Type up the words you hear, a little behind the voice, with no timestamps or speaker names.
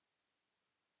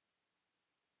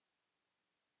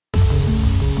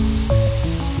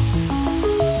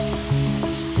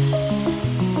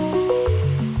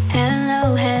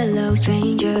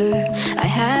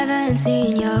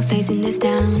seen your face in this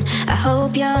town. I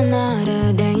hope you're not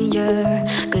a danger,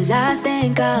 cause I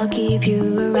think I'll keep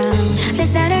you around.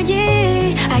 This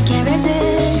energy, I can't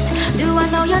resist. Do I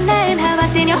know your name? Have I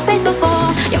seen your face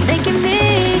before? You're making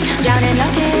me drown in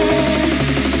your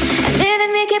kiss, and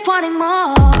leaving me keep wanting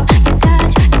more. Your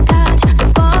touch, so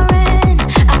foreign.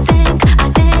 I think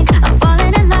I'm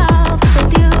falling in love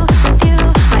with you,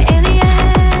 my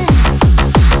alien,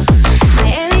 my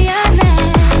alien man.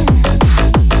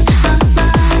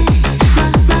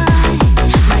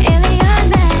 My alien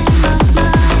man,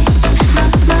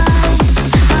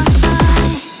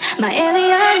 my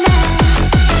alien man.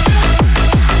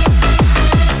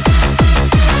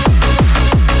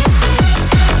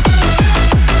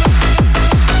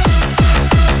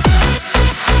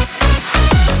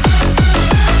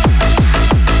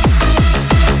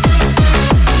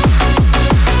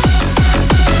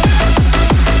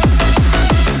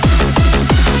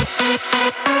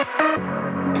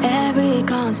 Every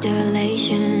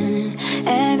constellation,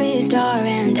 every star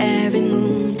and every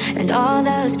moon, and all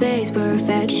the space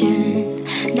perfection,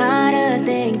 not a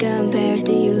thing compares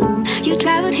to you. You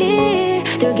traveled here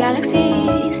through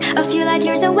galaxies, a few light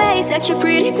years away, such a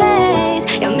pretty place.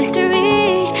 Your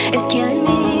mystery is killing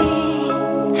me.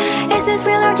 Is this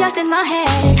real or just in my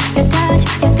head? Your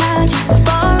touch, so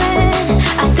foreign.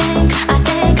 I think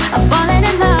I'm falling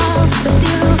in love with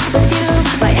you,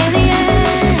 my alien,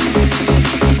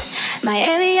 my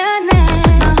alien man.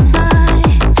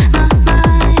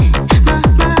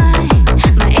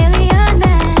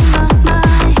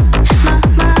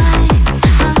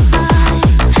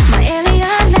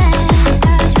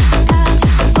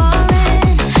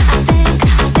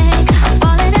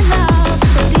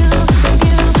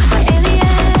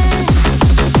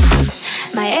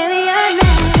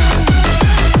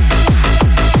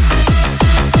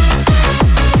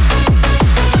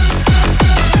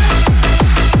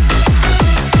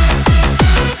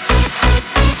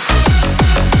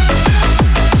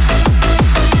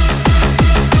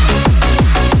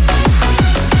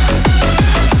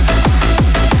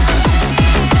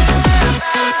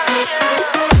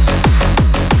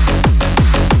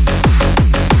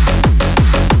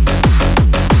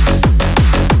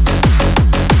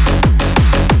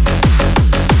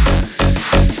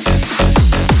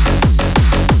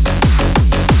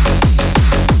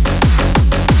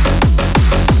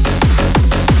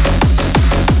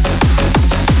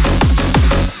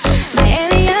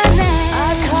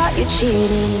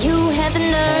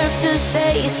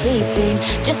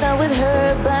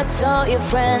 Your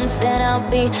friends, then I'll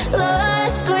be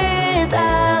lost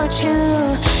without you.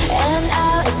 And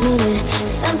I'll admit it,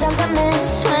 sometimes I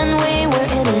miss when we were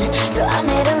in it. So I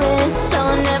made a list, so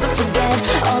I'll never forget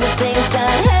all the things I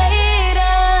hate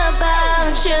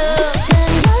about you. Tell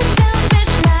you're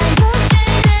selfish, now you're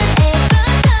jaded. Ain't the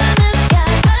time the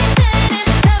sky I'm dated.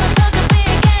 Never talk a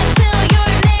big game till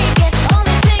you're naked.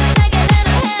 Only 6 seconds and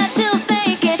I had to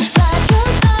fake it. Like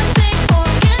you're toxic, or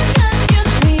can't trust you.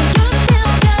 Me, you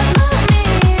still got mommy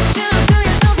issues. Do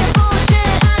yourself your bullshit,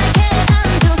 I can't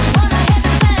undo. All I hate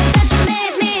the fact that you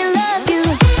made me love you.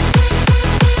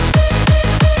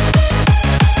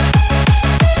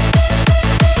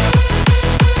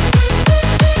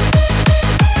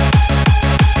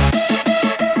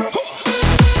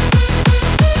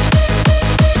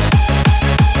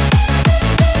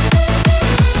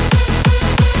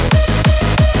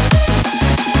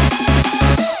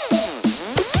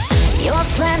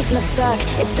 Must suck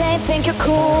if they think you're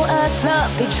cool, a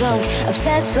sloppy drunk,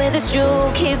 obsessed with this jewel,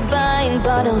 keep buying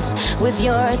bottles with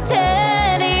your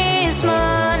tennis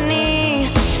money.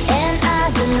 And I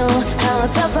don't know how I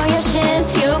felt for your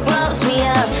shit, you gross me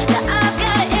out. Now I've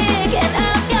got an ick and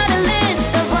I've got a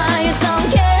list of why you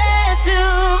don't care to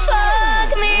fuck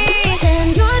me.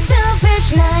 And you're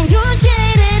selfish, now you're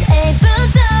jaded. Ain't the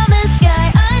dumbest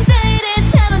guy I dated.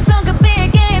 Haven't talked a big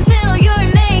game till you're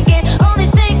naked. Only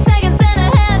 6 seconds and I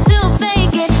had to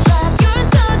fake it. But you're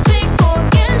toxic, or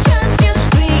can't trust you.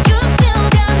 Me, you still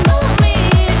got mommy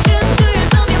issues. Do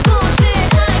yourself your bullshit,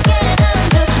 I can't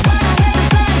undo. But I hate the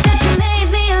fact that you made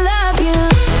me love you.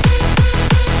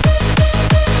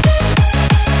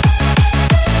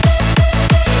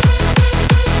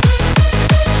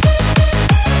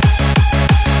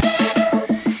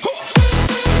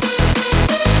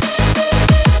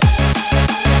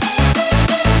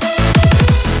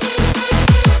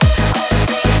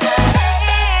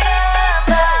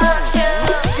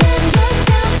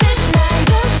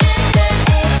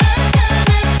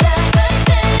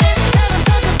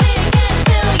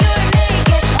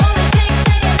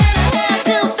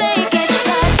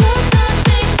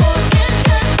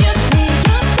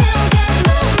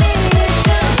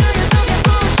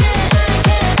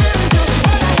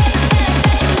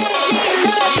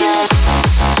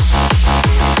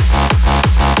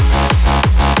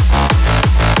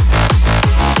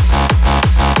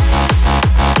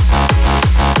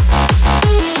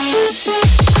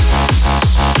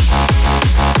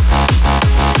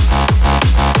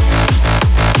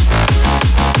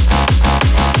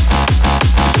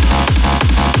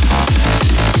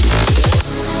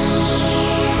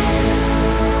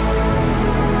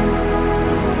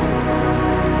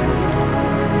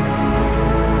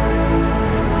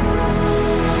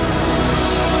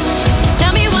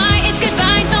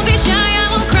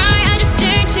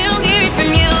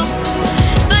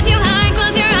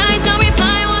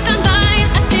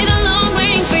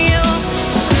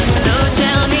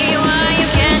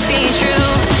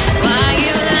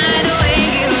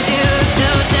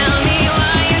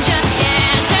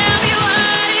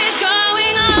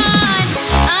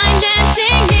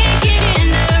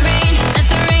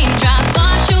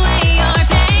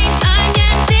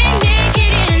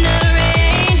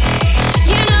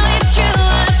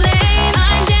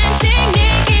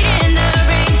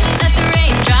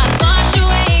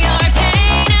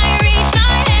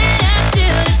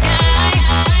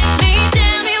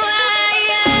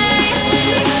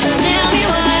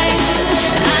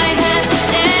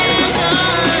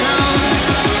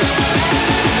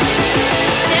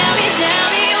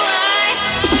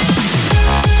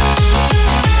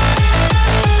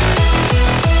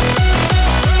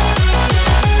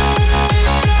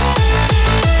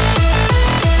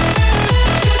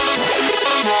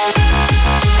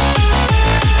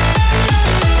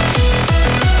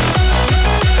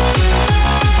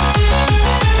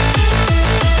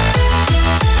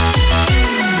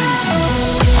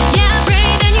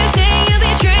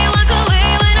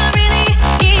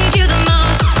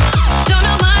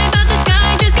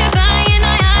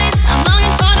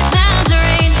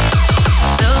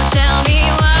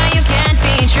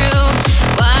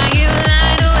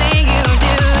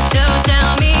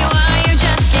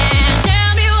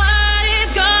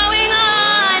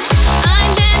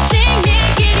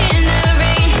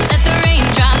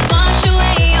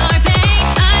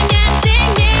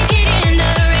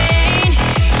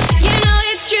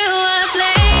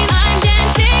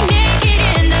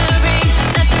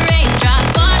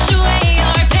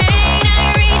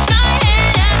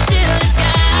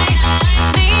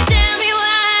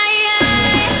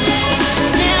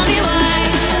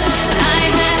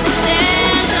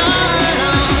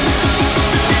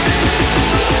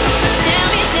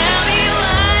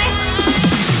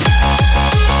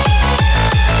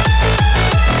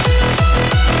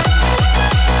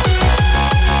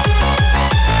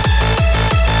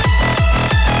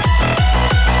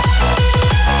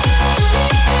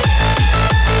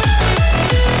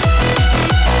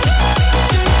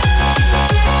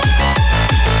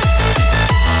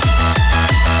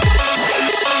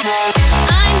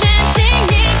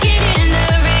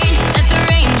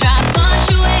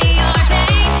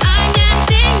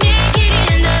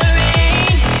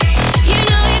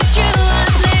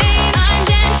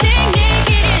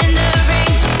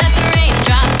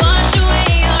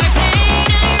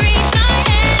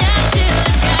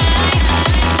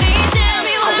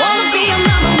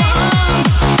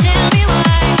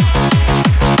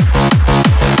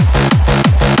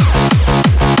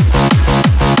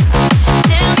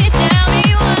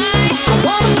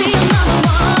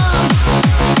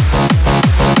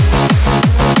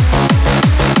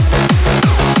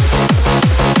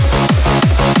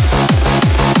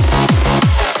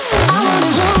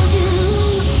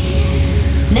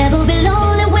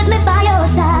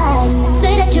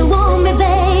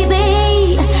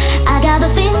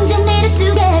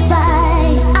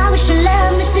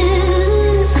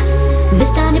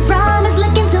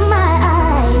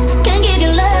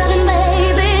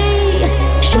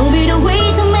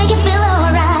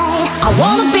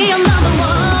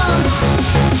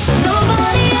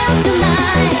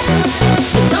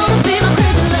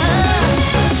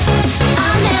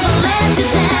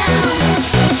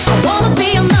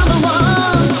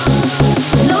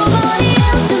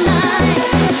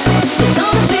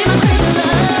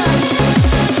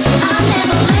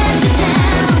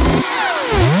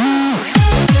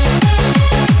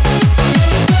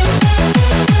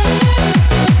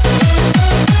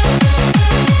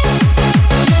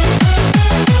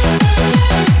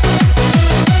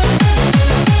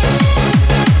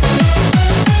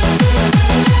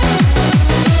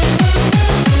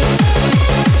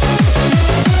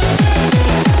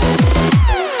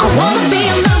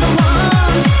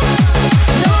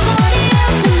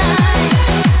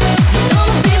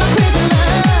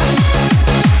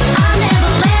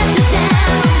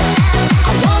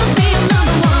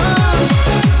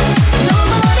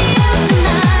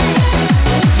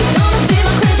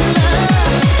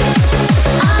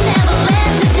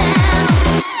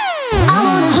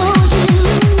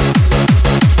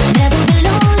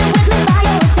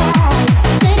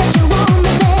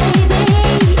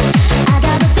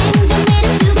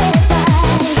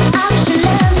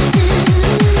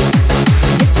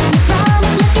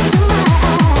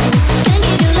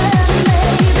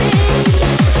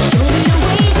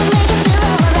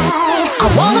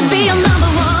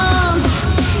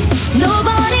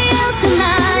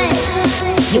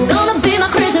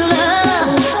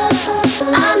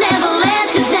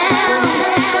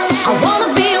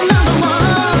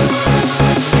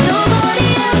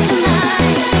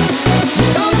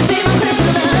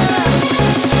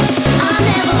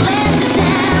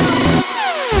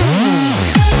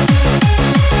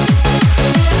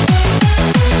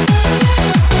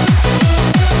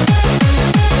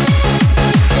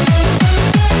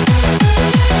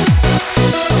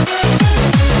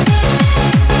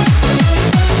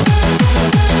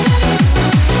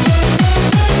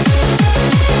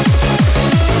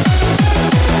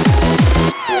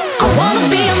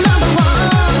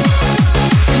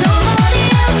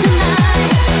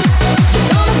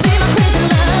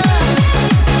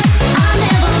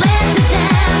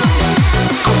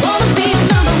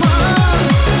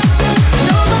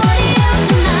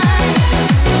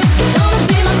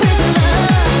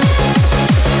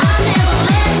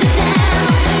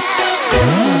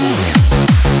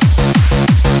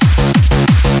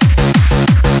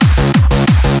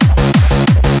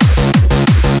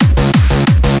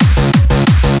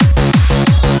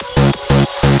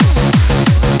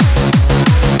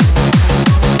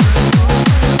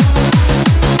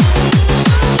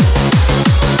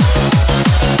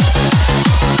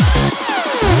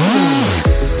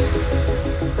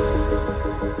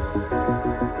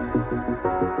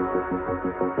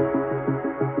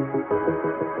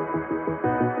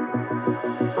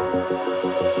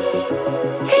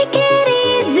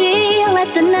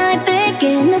 let the night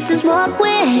begin. This is what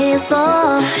we're here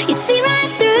for. You see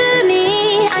right through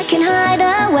me, I can hide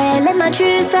away, let my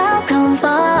true self come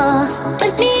forth.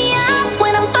 Lift me up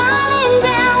when I'm falling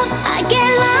down. I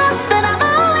get lost, but I'm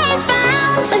always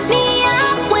found. Lift me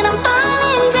up when I'm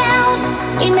falling down.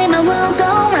 You made my world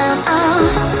go round.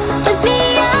 Lift me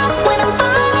up when I'm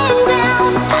falling down.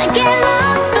 I get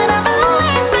lost, but I'm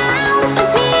always found.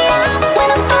 Lift me up when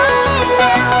I'm falling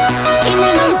down. You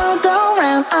made my world go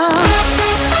round.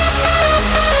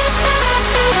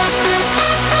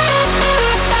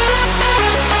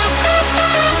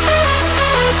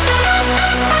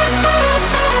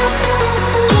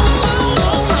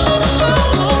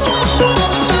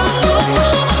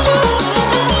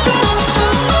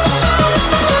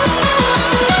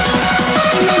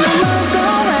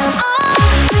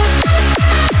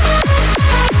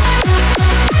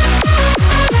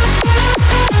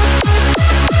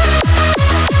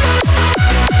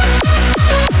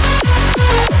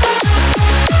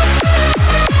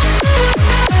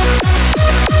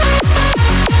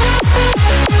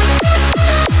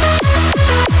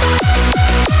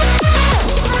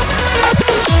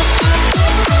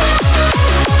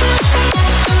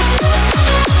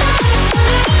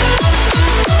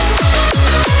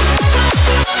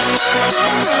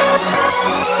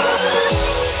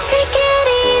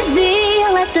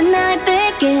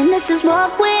 This is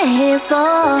what we're here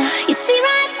for. You see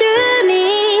right through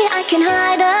me, I can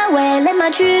hide away, let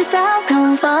my true self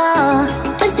come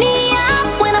forth. Lift me up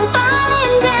when I'm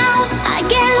falling down. I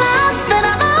get lost, but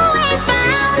I'm always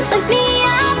found. Lift me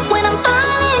up when I'm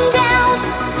falling down.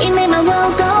 You made my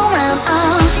world go round.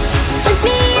 Lift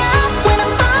me up when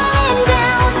I'm falling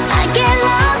down. I get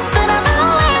lost, but I'm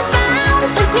always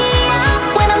found. Lift me up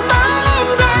when I'm falling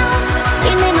down.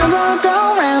 You made my world go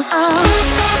round.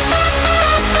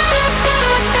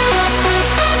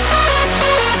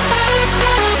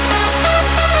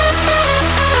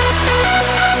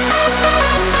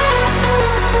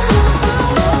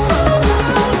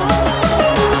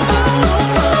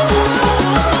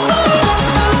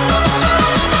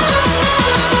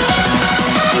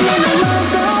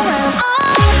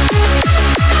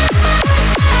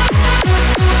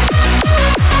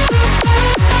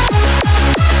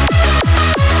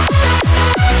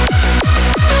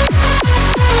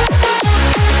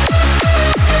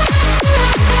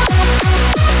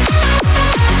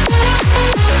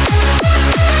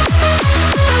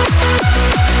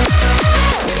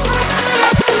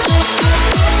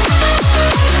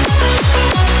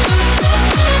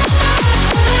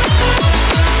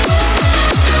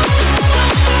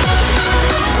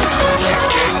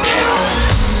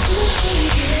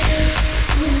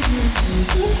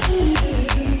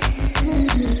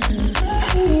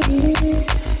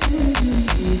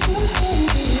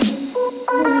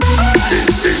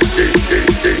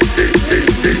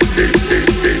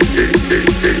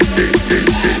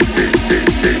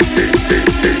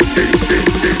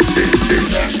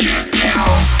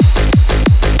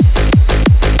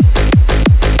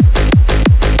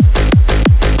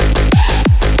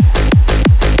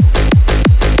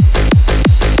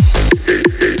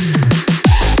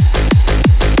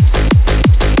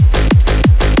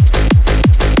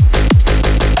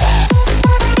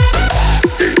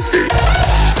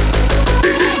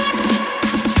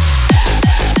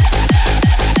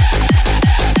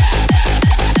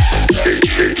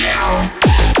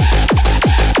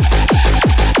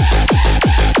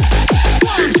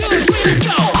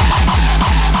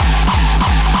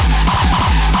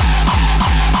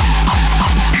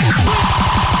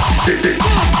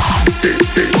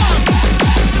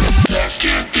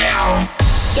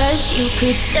 You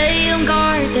could say I'm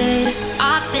guarded.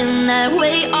 I've been that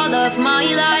way all of my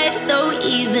life. Though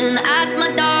even at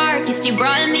my darkest, you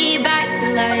brought me back to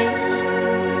life.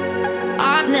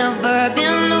 I've never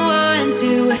been the one to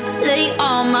lay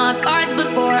all my cards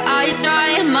before I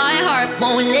try. My heart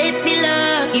won't let me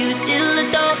love you, still I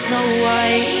don't know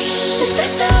why. If the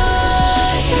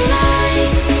stars align,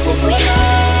 if we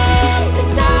had the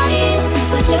time,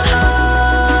 would you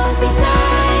hold me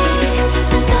tight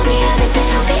and tell me everything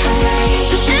will be alright?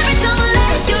 But every time I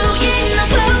let you in, I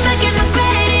fall back and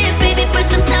regret it. Baby,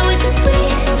 first I'm sour then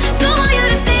sweet. Don't want you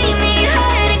to see me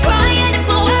hurt and crying at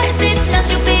my worst. It's not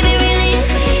you, baby, really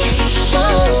it's me.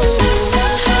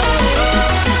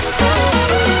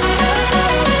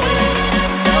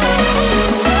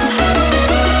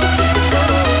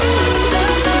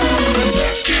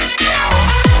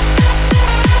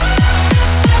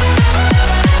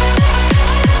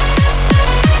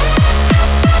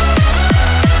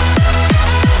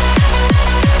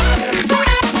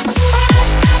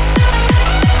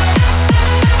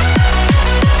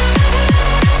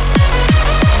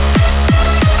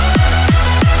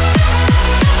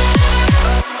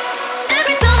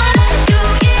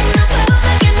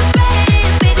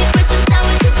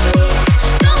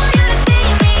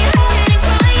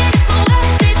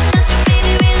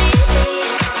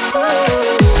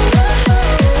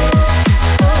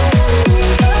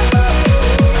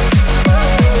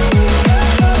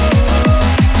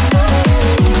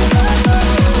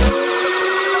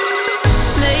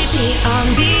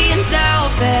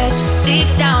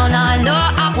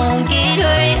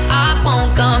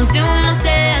 come to my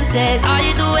senses. Are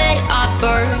you the way I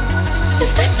burn? If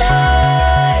the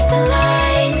stars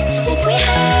align, if we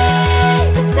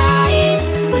had the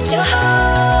time, would you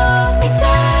hold me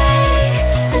tight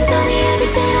and tell me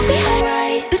everything will be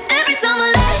alright? But every time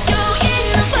I let go in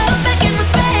the world, I can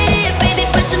regret it. Baby,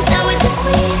 first I'm sour then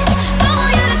sweet. Don't want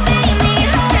you to see me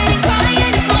hurting,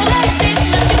 crying. If my life stays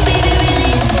much, you baby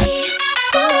release me.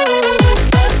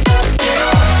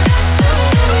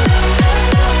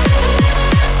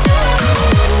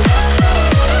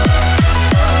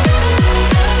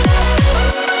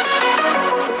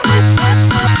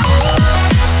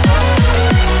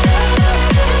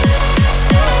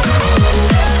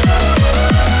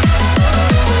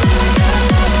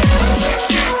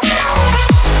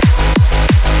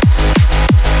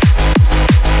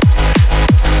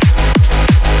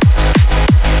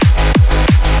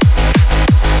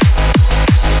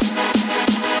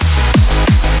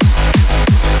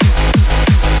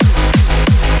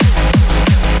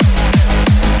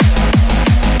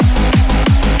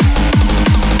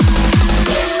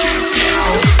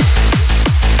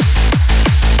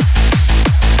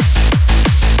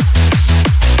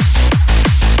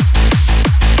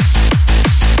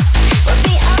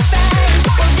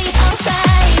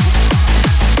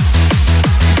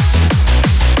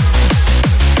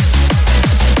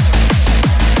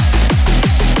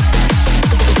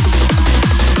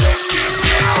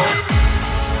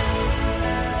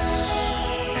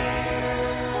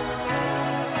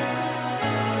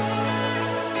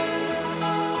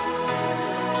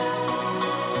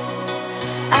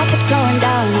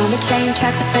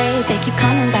 Tracks afraid, they keep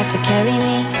coming back to carry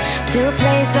me to a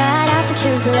place where I'd have to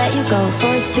choose to let you go,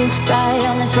 forced to ride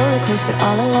on this roller coaster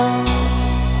all alone.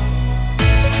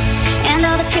 And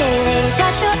all the pretty ladies,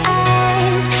 watch your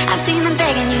eyes, I've seen them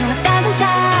begging you 1,000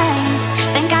 times.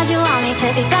 Thank God you want me to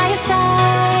be by your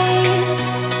side.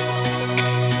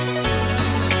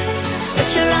 Put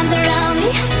your arms around me,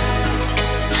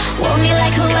 hold me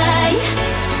like Hawaii.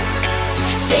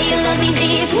 Say you love me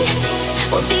deeply.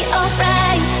 We'll be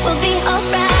alright, we'll be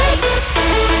alright.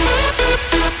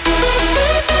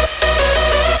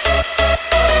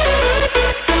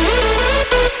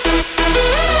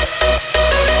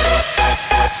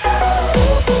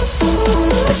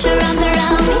 Put your arms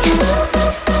around me,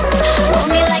 hold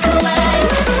me like Hawaii.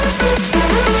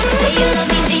 Say you love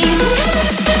me deeply.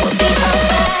 We'll be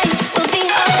alright,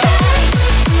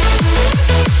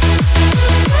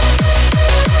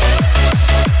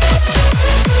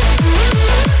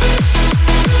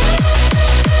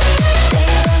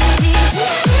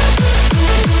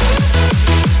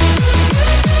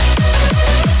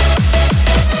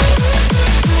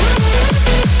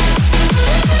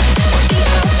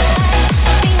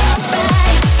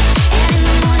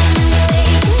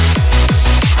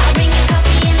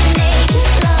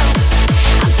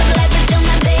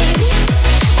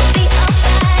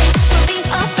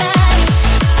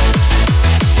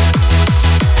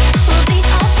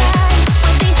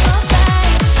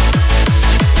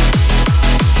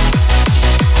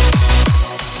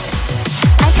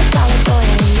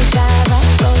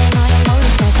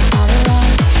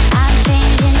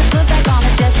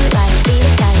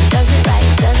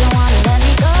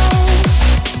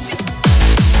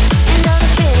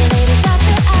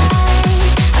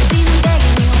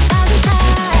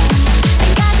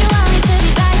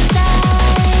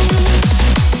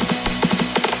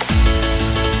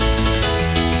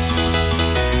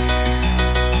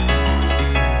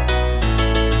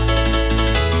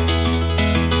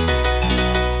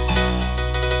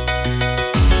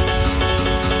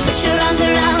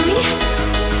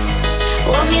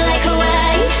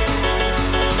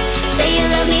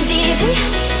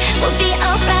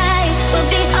 we'll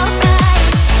be alright.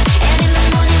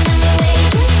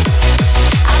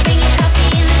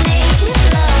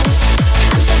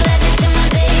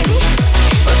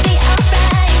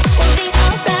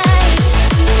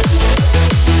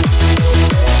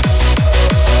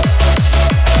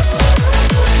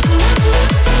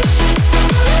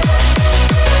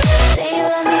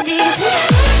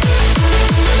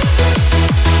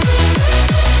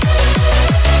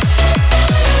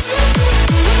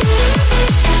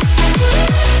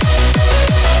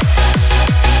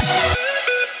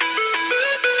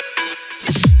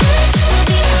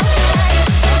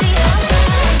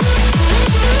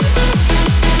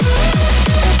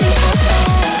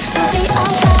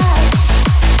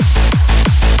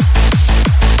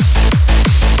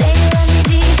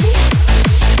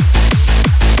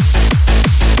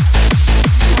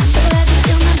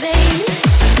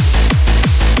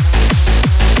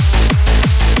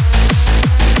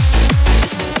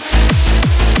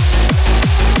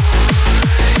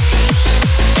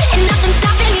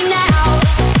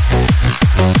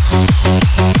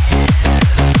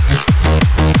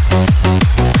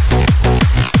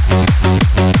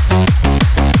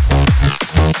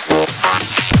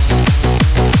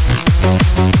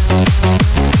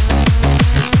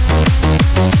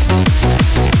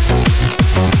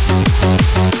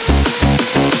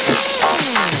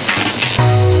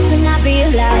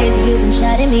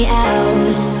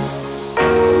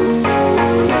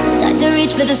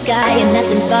 reach for the sky and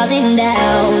nothing's falling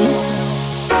down.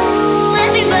 Ooh,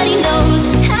 everybody knows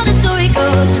how the story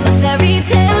goes. My fairy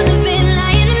tales have been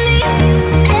lying to me.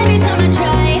 Every time I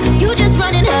try, you just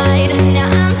run and hide. Now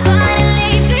I'm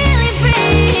finally feeling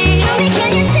free. Tell me,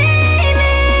 can you see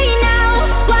me now?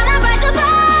 While I rise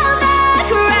above the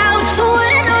crowd,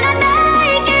 wouldn't know I'd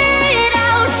make it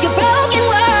out your broken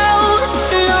world.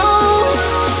 No,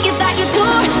 you thought you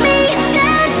tore me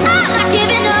down. I'm not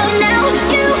giving up now.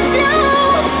 You know.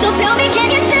 So tell me, can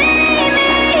you see me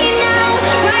now?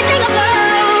 Rising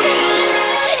above,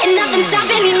 and nothing's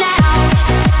stopping me now.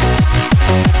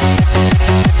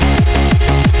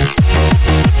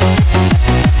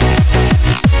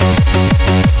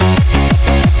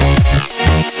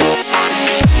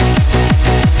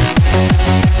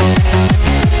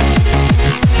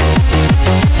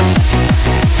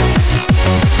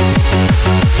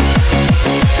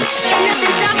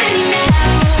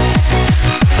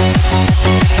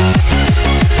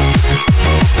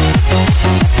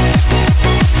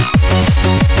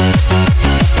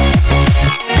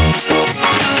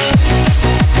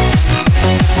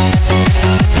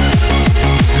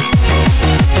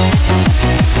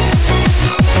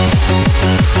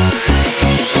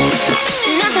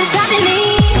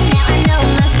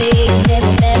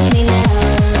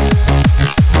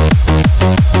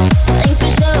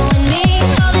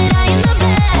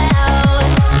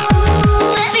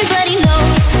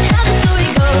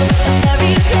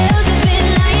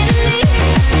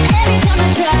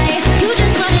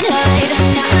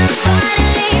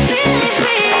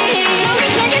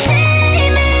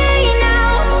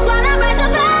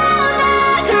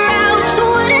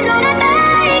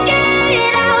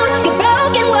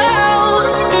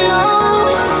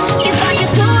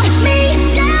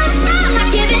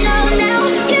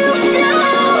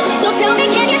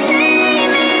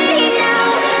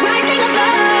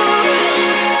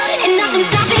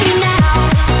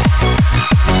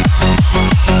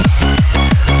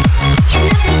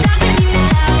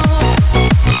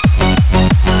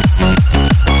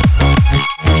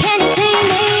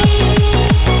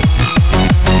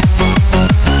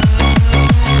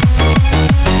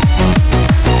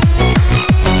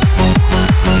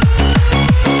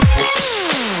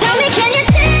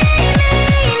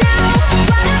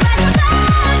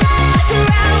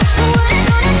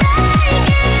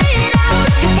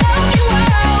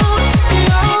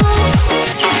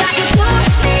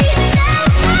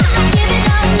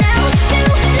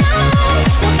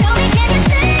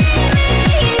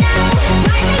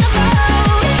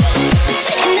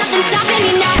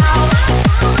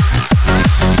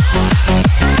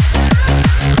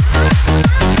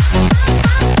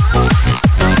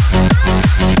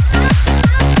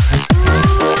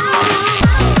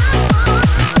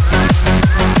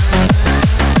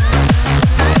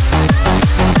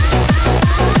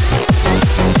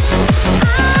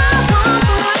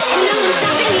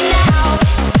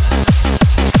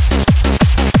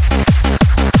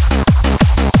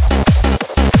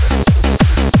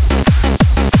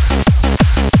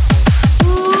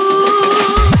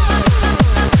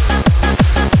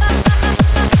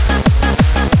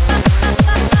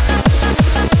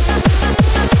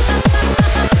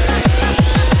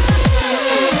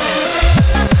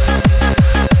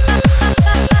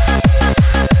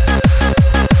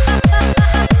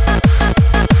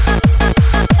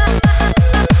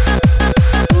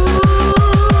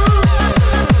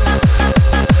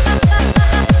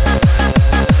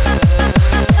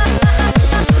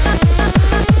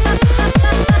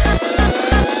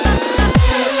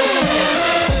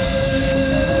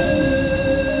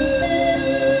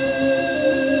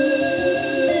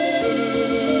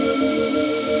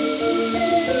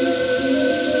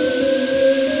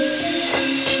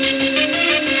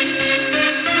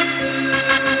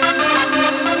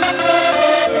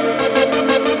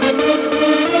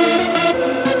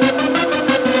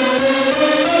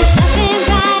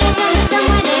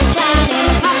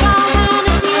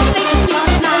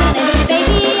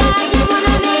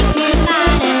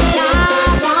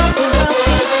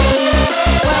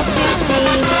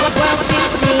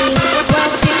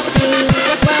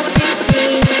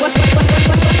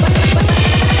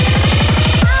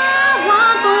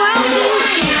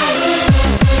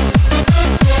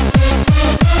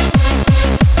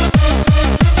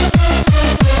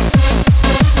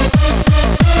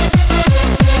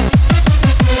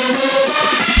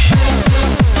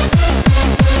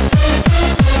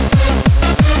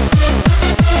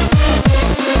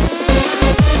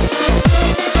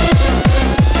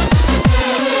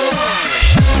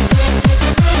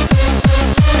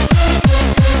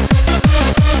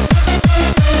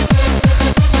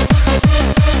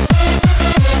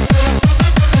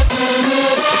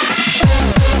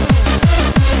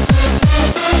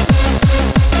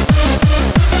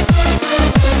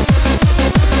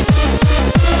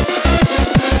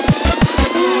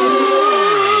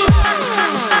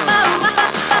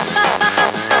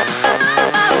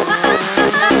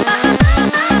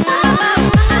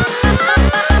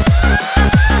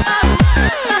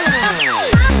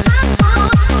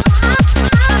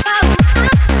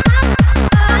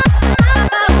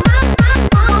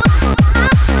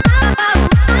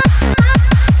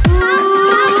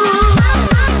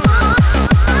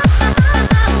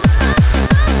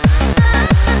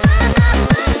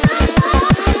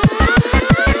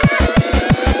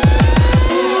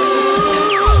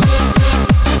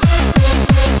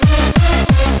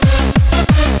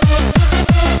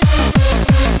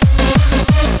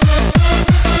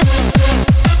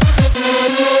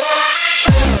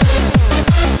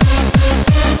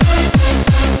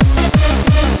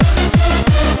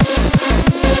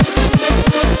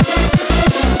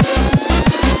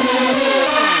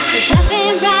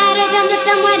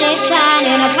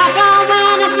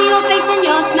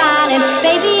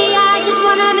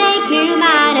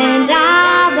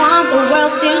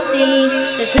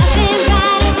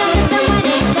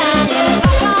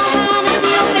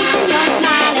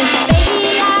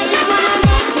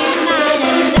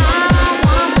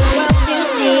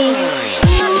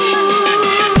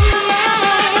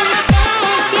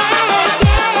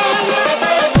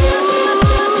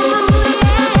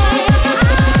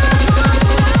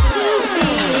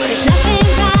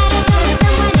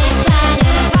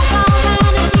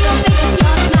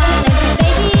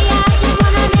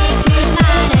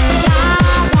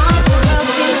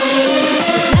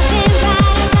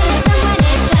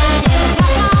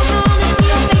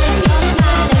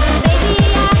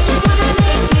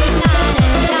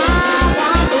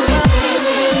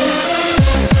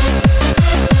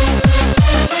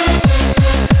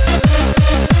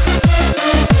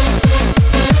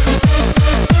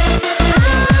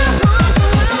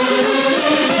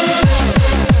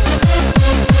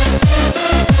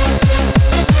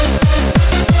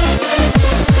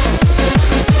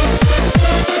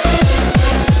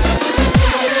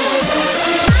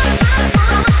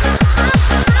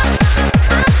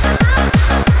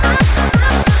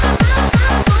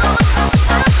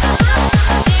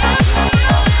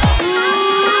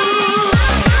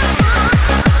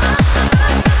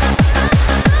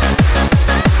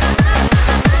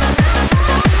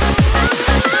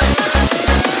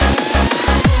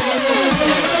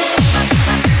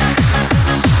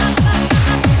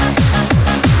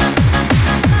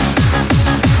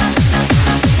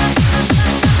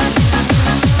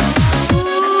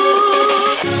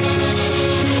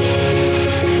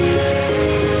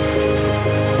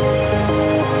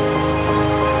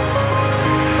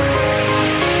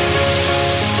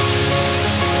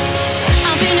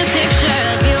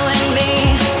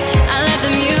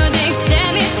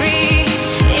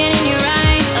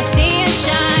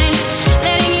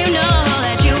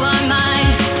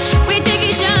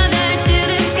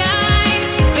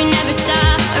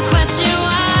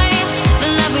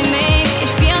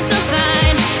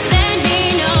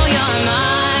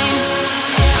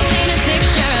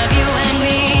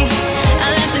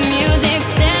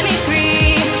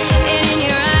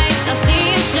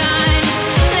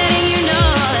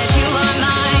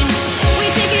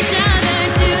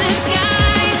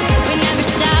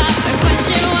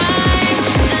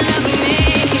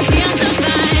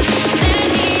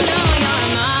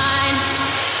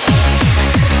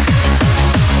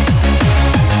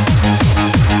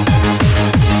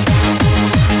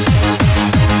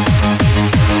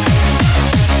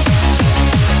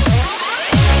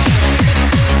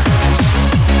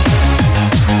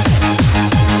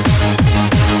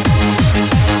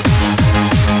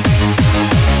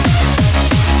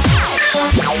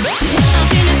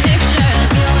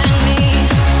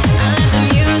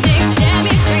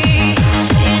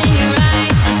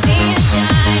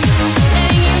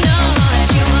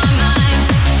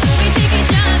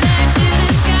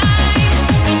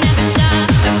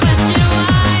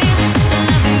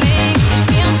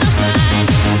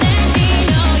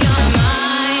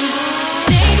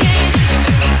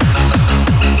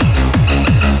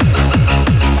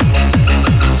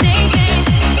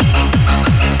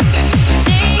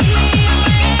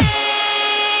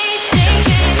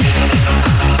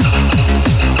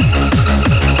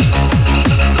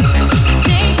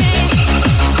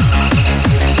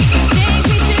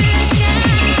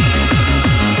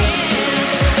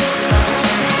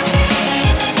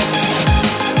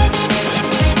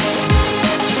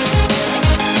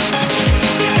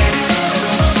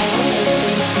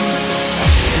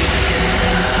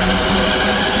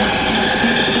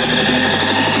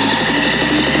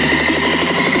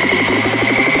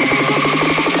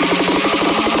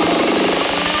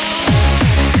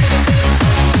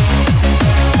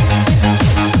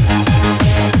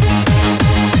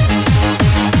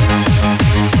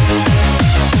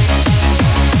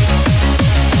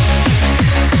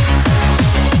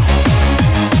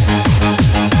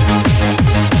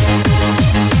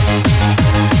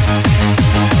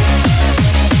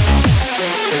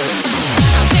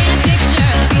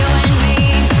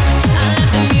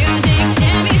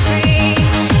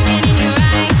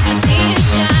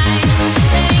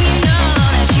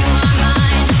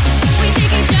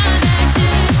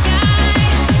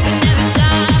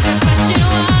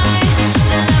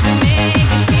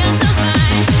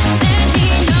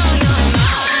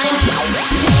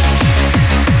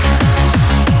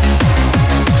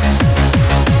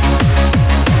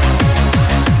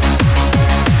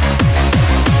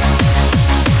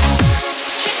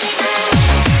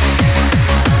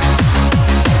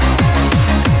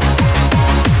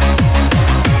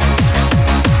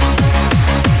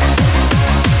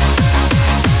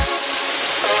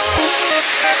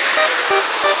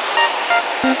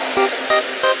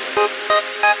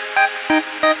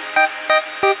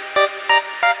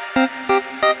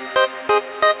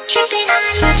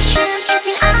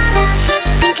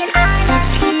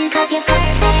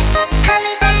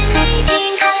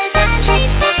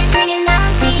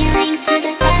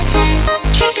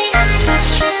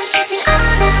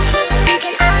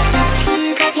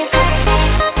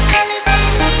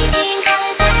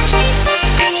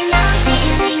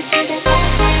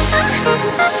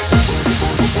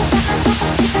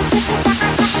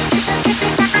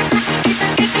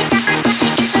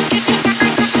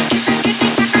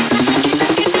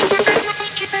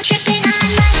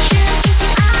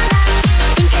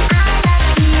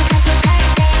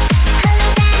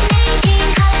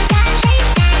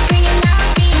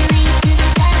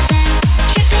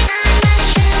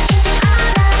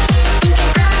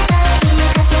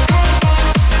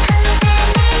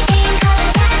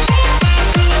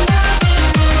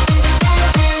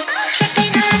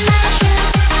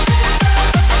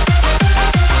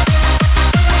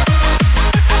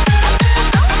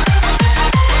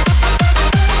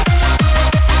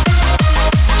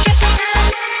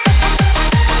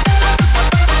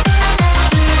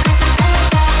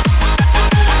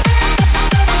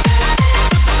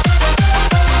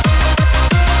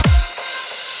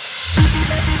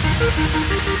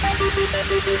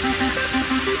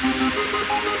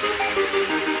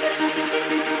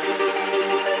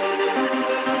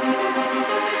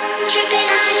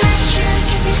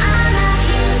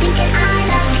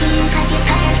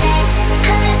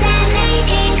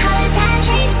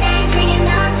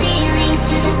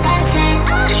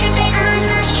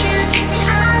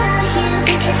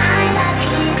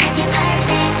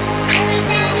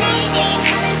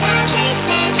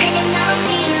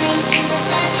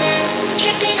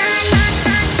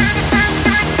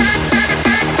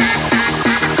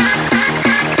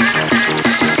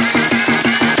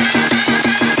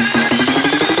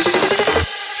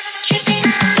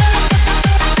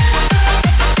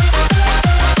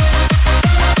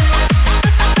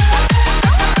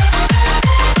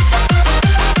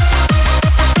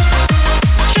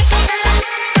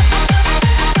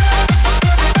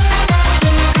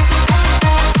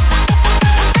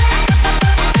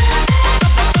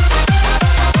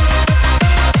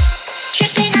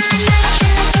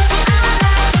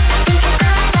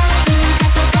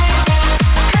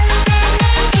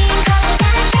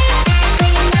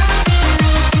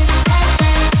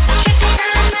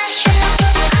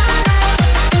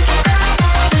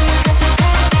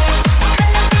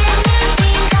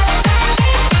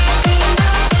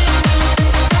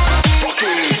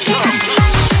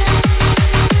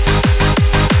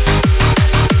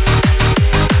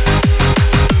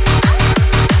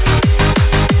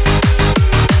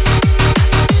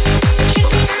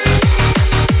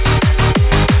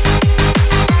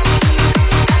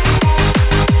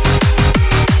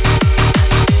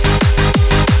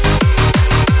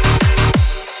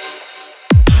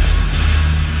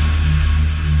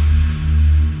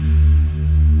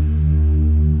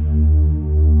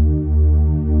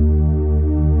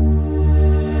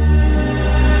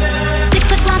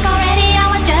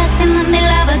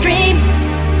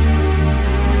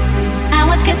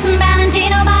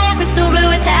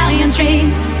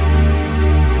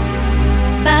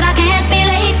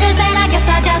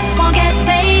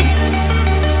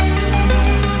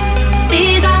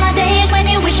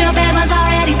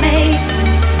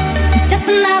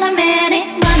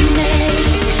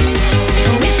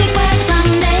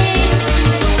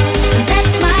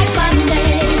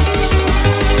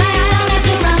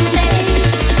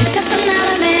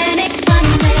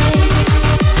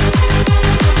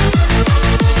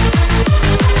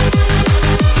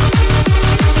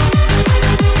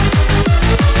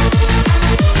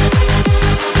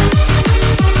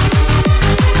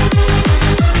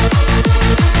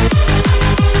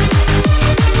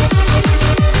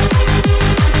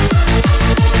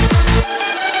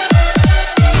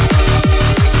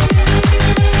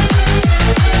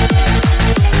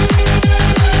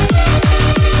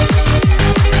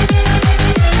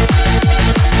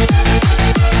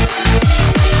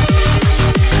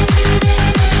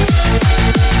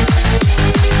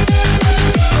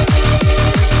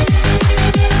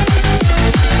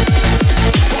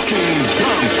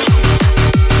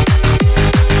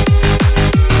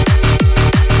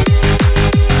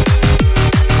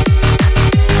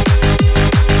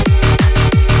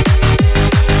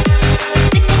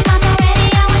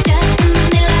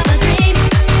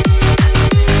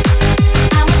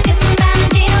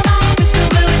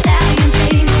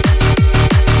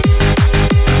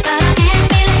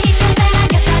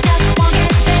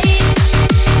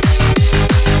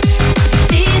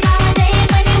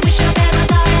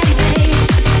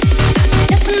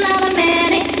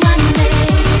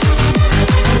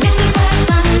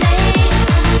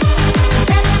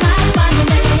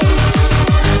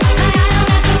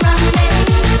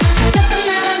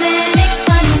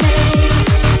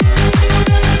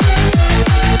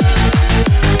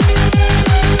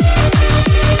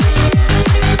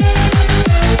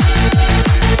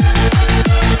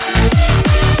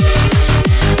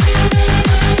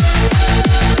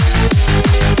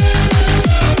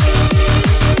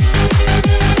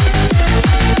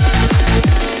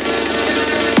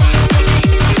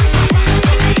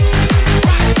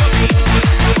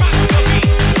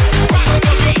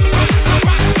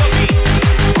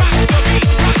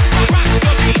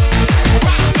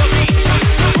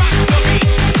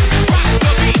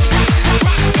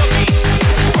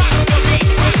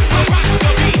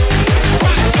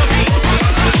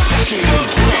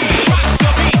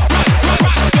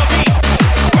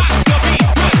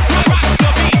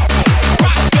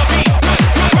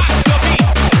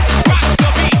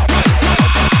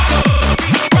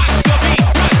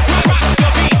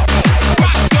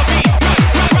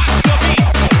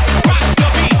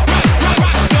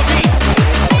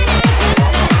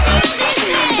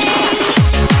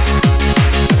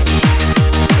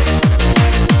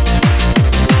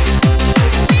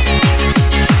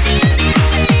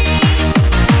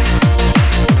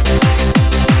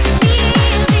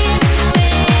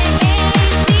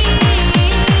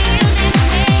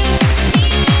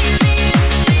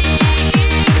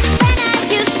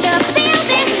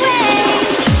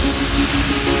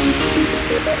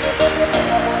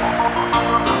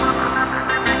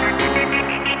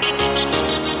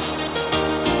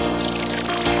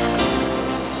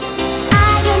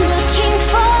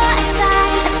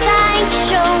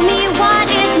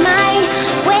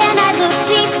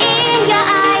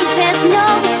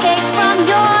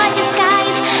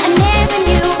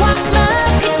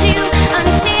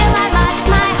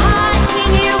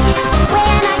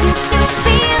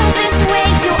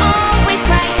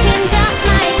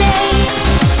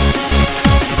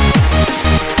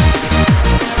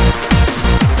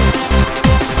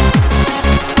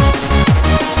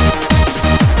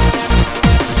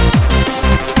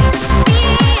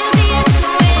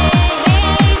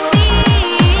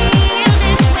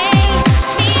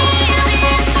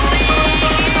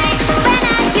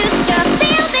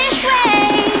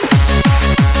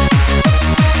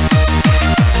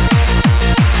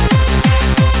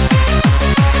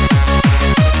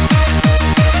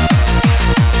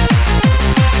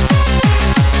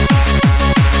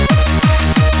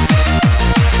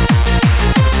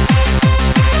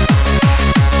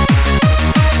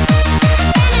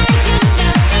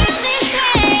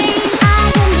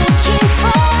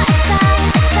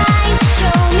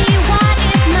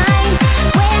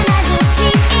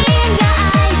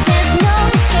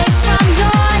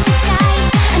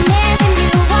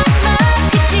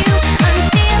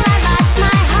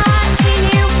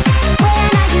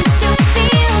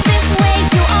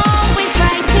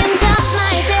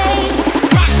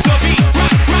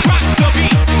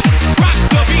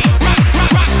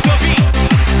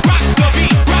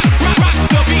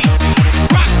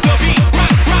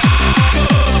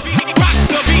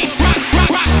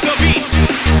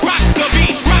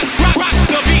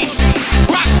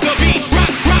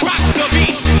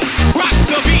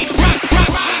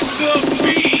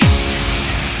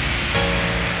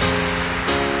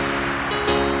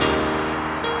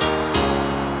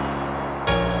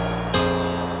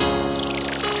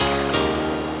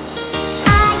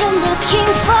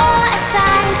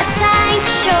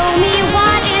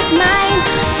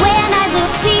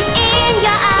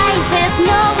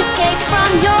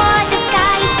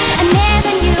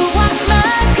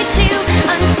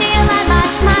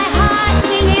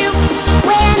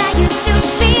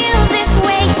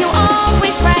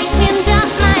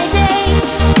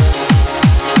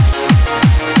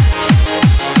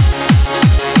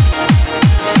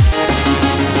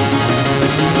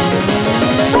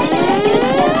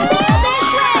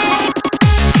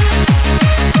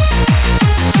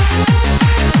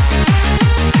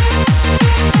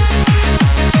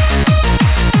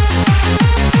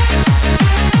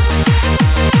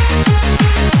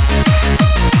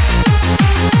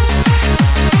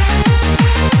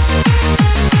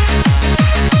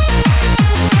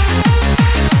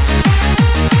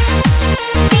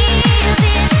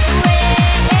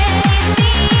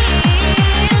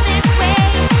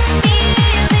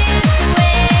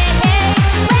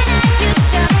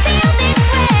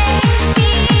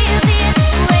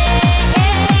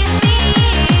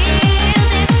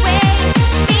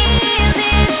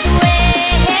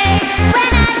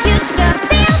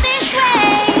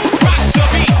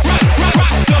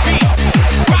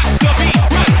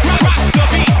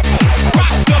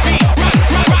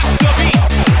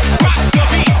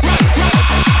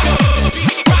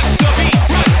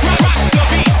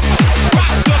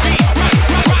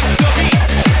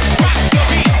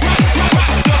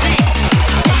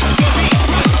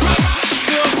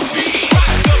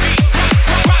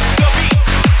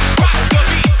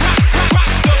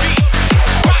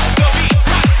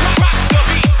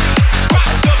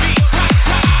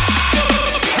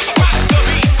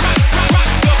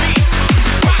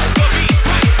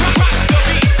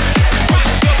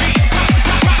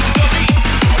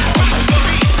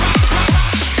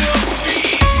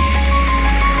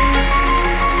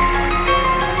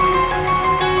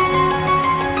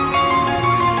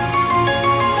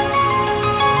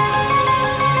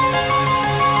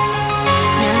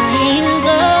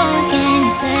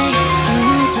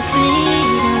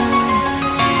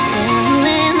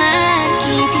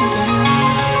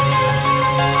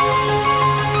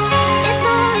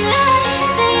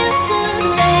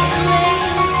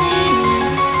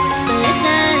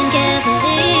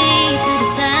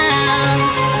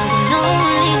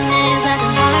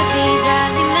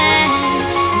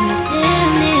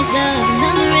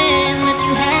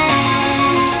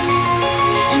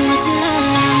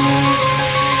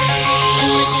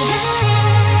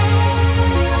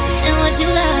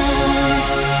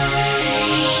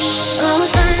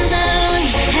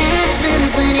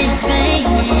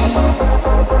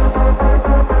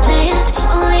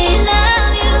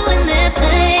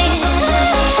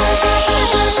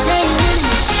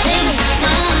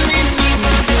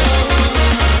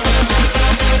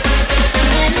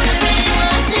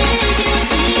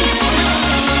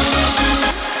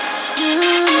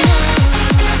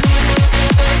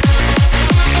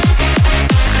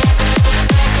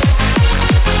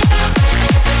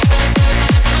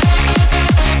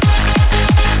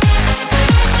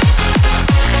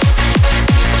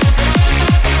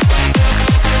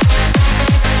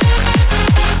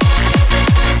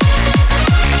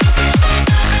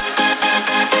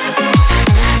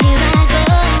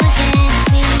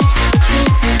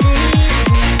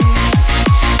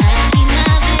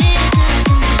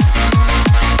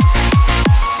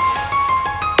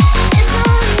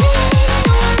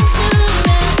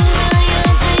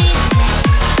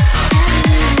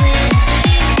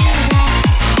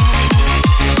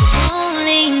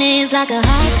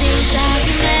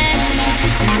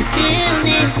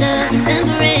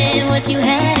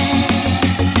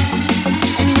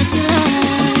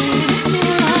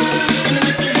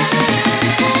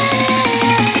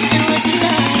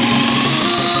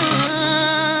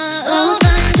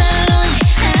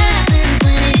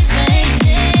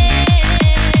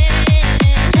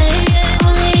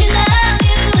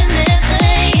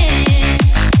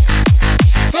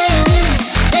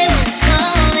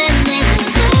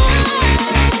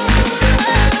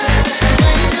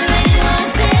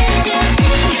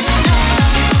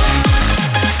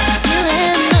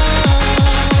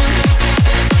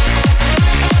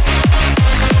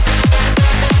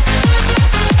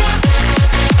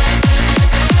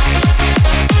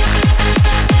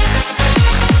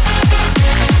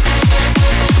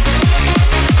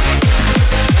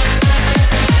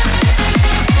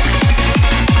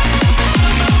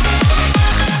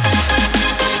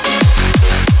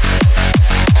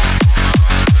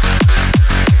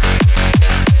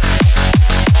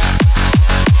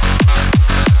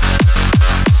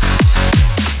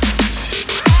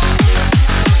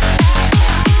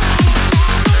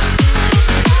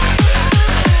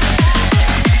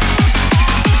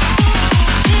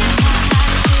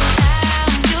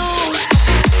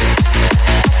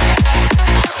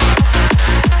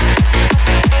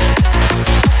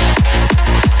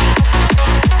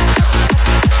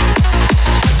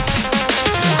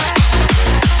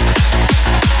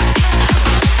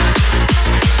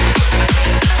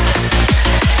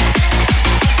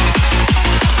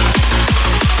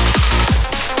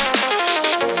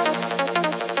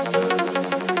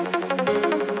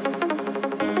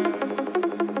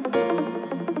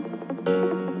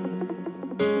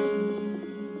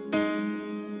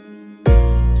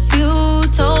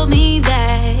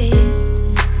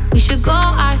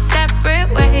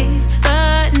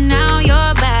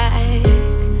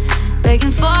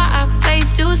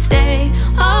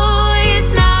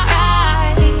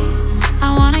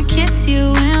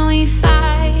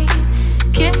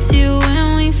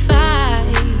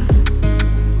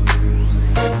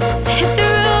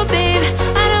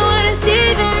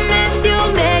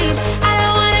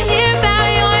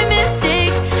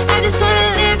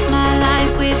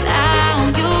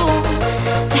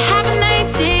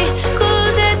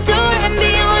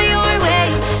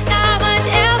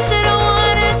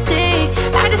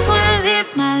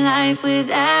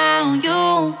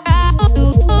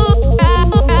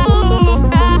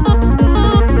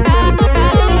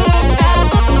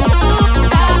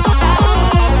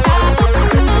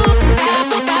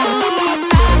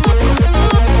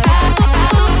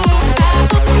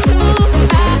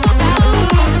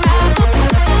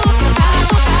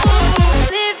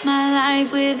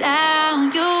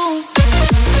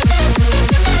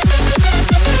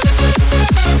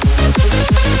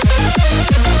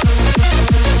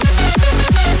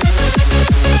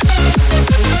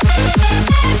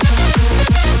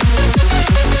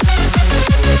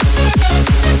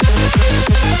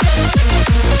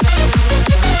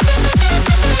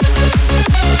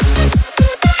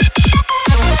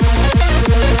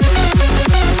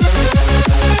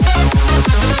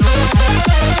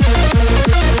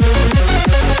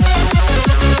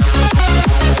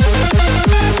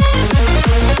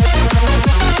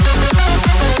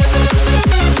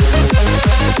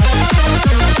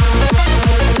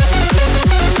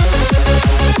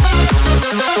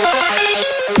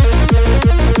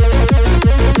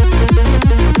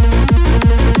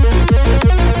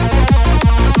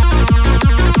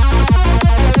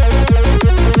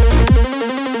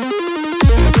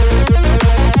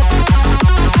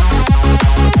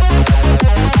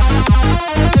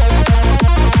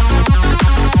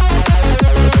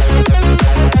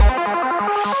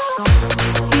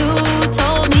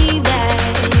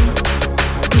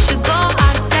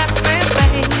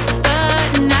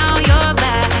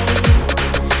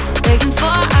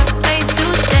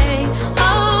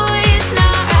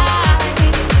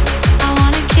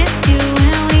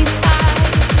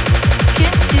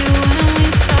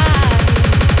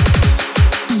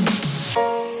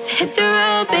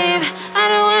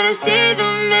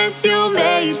 promise you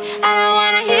made. I don't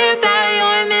wanna hear about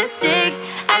your mistakes.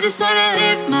 I just wanna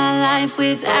live my life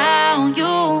without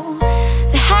you.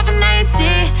 So have a nice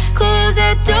day, close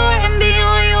that door and be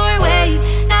on your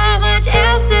way. Not much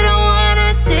else that I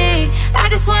wanna say. I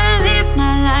just wanna live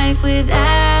my life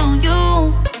without you.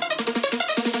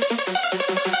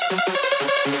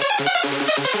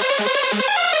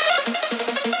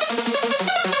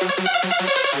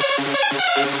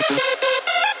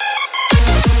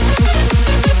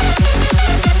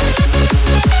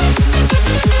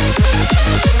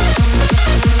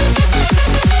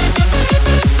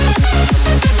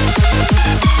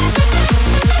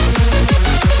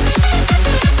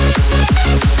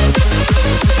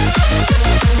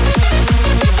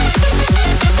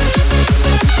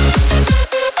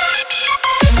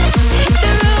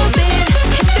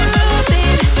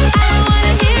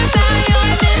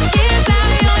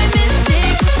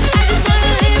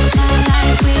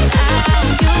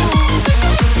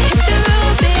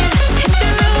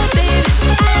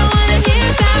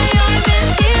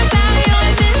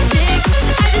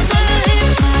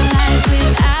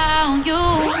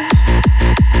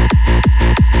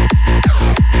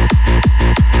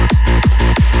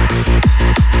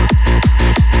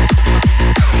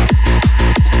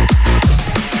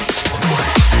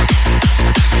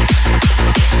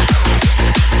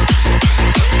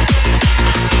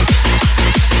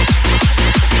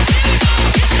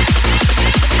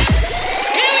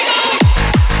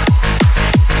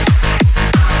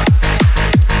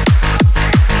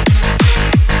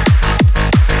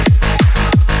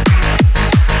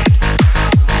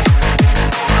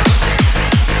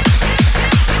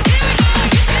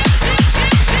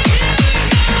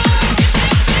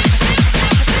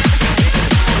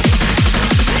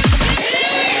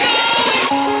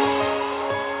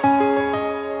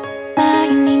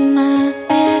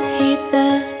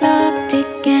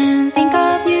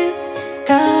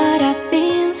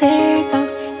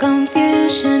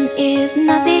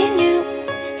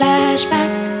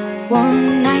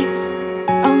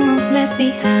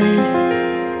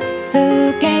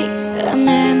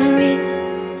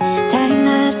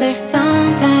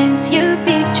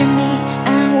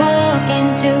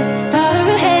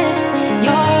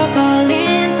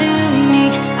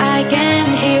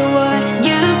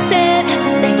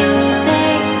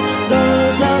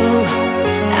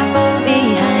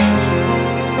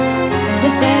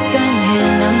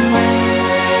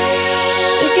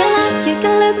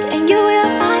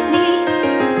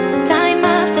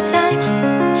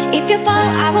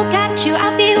 I will catch you,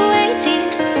 I'll be